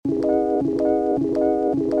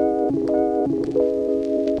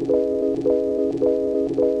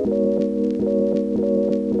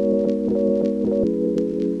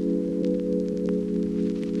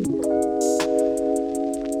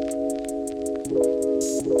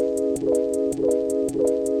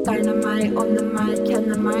Dynamite on the mic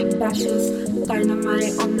and the mic bashes.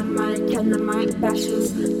 Dynamite on the mic and the mic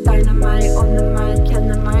bashes. Dynamite on the mic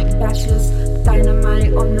and the mic bashes.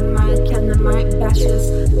 Dynamite on the mic and the mic bashes.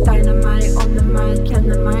 Dynamite on the mic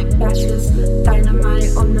and the mic bashes.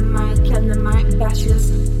 Dynamite on the mic and the mic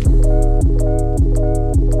bashes.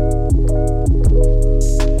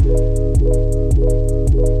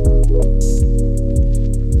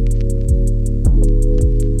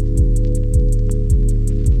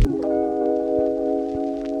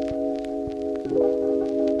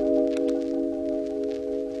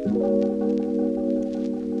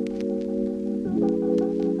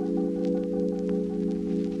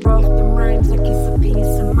 Off them rhymes like it's a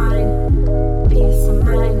piece of mine, piece of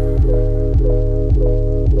mine.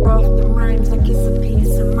 Off them rhymes like it's a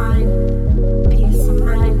piece of mine, piece of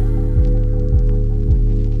mine.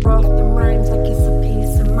 Off them rhymes like it's a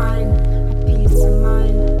piece of mine, a piece of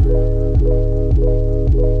mine.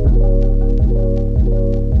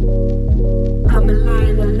 I'm a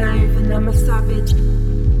lion alive and I'm a savage.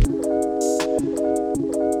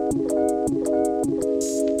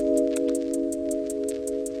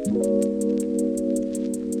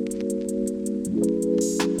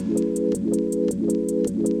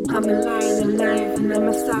 I'm a lion alive and I'm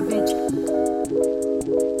a savage.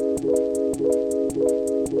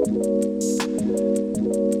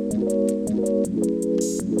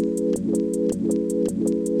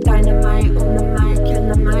 Dynamite on the mic and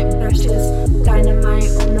the mic bashes.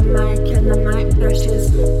 Dynamite on the mic and the mic bashes.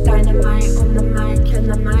 Dynamite on the mic and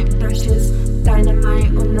the mic bashes.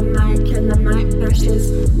 Dynamite on the mic and the mic bashes.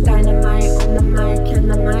 Dynamite on the mic and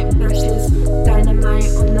the mic bashes.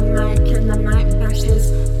 Dynamite on the mic and the mic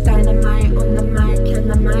bashes. Dynamite on the mic and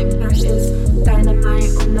the mic bashes.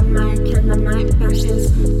 Dynamite on the mic and the mic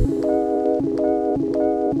bashes.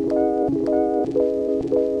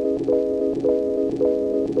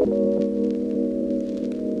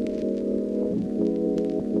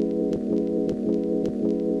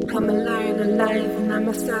 I'm a lion alive and I'm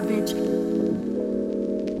a savage.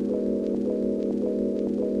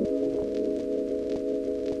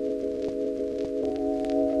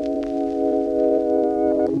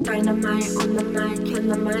 Dynamite on the mic and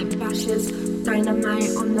the mic bashes.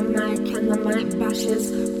 Dynamite on the mic and the mic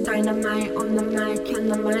bashes. Dynamite on the mic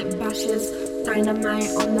and the mic bashes.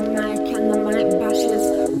 Dynamite on the mic and the mic bashes.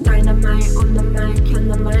 Dynamite on the mic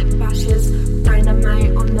and the mic bashes.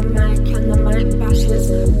 Dynamite on the mic and the mic bashes.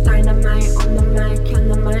 Dynamite on the mic and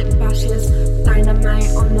the mic bashes. Dynamite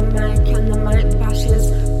on the mic and the mic bashes.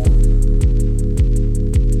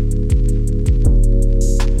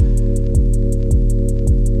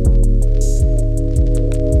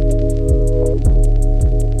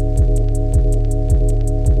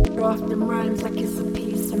 Off them rhymes like it's a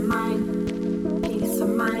piece of mine, piece of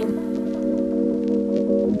mine.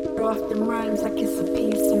 Off them rhymes like it's a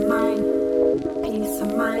piece of mine, piece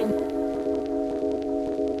of mine.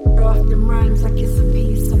 Off them rhymes like it's a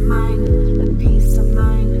piece of mine, a piece of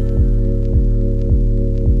mine.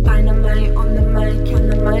 Dynamite on the mic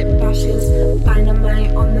and the mic bashes.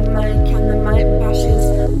 Dynamite on the mic and the mic bashes.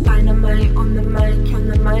 Dynamite on the mic and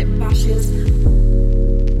the mic bashes.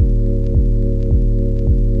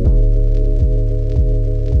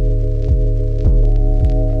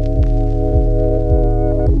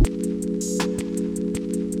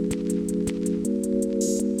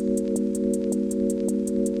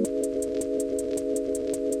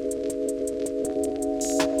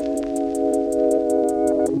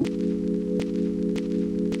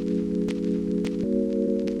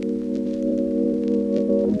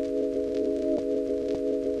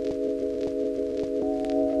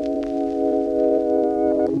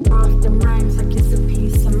 Off them rhymes like it's a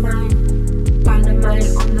piece of mine.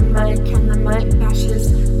 Dynamite on the mic and the mic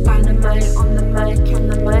bashes. Dynamite on the mic and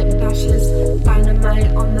the mic bashes.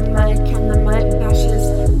 Dynamite on the mic and the mic bashes.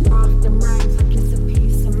 Off them rhymes like it's a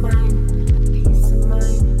piece of mine, a piece of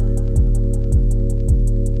mine.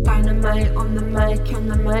 Dynamite on the mic and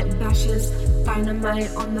the mic bashes.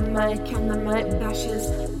 Dynamite on the mic and the mic bashes.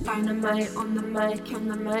 Dynamite on the mic and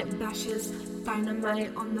the mic bashes.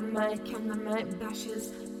 Dynamite on the mic and the mic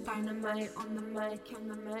bashes. Dynamite on the mic and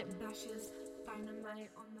the mic bashes. Dynamite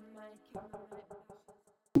on the mic and the mic.